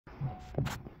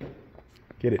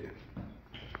Get it.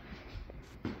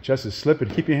 Justice, slip it.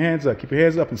 Keep your hands up. Keep your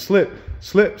hands up and slip.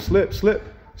 Slip, slip, slip,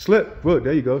 slip. Good.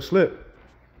 There you go. Slip.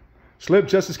 Slip,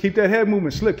 Justice. Keep that head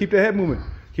movement. Slip. Keep that head movement.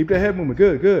 Keep that head movement.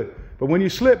 Good, good. But when you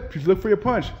slip, look for your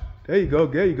punch. There you go.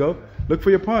 There you go. Look for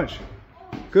your punch.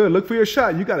 Good. Look for your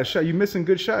shot. You got a shot. You're missing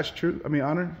good shots. True.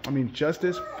 Honor.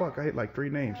 Justice. Fuck, I hit like 3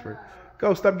 names for it.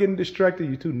 Go. Stop getting distracted,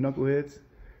 you two knuckleheads.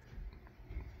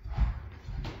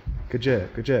 Good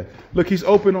jab. Good jab. Look, he's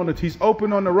open on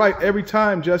the right every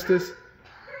time, Justice.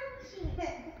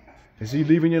 Is he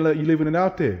leaving you leaving it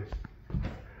out there?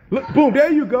 Look, boom,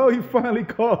 there you go. He finally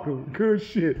caught him. Good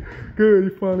shit. Good, he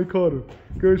finally caught him.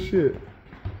 Good shit.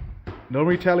 Don't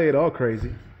retaliate all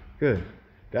crazy. Good.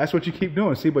 That's what you keep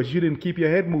doing. See, but you didn't keep your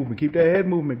head movement. Keep that head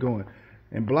movement going.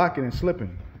 And blocking and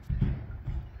slipping.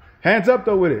 Hands up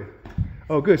though with it.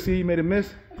 Oh, good. See, he made a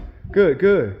miss. Good,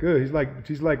 good, good. He's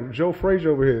like Joe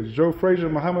Frazier over here. Joe Frazier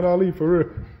and Muhammad Ali for real.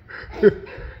 Good,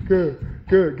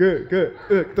 good, good, good.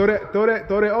 Throw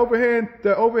that overhand,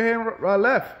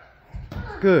 left.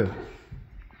 Good.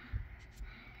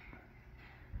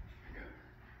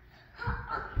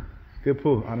 Good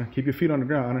pull, Honor. Keep your feet on the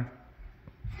ground,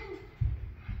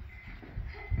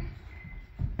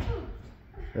 Honor.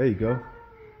 There you go.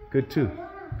 Good two.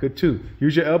 Good two.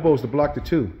 Use your elbows to block the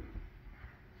two.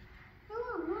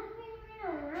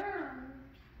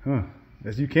 Huh.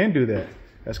 You can do that.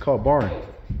 That's called barring.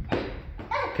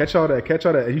 Catch all that. Catch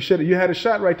all that. You had a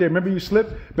shot right there. Remember you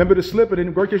slipped? Remember to slip it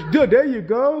and work your good. There you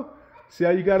go. See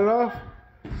how you got it off?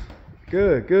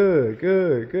 Good, good,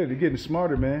 good, good. You're getting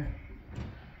smarter, man.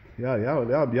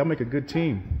 Y'all make a good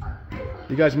team.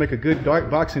 You guys make a good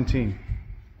boxing team.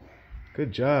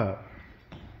 Good job.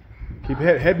 Keep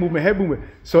head movement, head movement.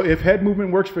 So if head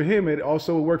movement works for him, it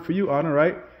also will work for you, Honor,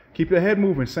 right? Keep the head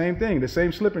movement. Same thing. The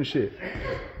same slipping shit.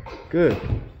 Good.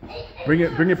 Bring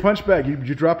your punch back. You're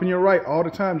dropping your right all the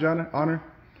time, John. Honor.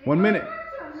 1 minute.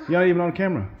 You're not even on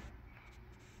camera.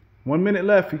 1 minute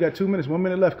left. You got 2 minutes. 1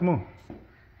 minute left. Come on.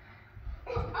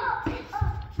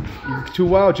 You're too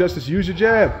wild, Justice. Use your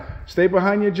jab. Stay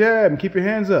behind your jab and keep your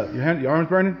hands up. Your arms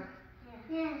burning?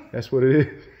 Yeah. That's what it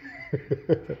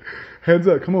is. Hands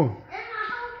up. Come on.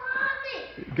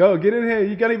 Go. Get in here.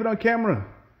 You got even on camera.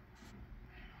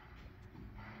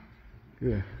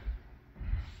 Good.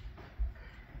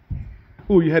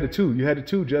 Ooh, you had a two. You had a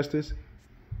two, Justice.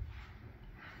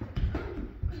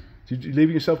 You're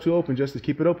leaving yourself too open, Justice.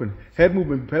 Keep it open. Head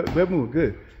movement. Head movement.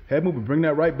 Good. Head movement. Bring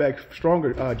that right back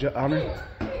stronger, Honor.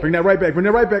 Bring that right back. Bring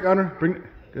that right back, Honor.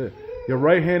 Good. Your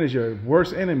right hand is your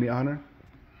worst enemy, Honor.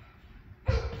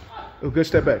 Oh, good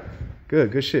step back.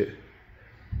 Good. Good shit.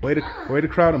 Way to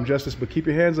crowd him, Justice, but keep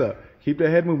your hands up. Keep that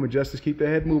head movement, Justice. Keep that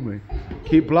head movement.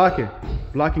 Keep blocking.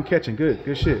 Blocking, catching. Good.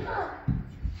 Good shit.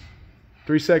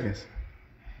 3 seconds.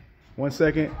 1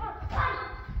 second.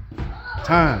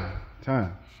 Time.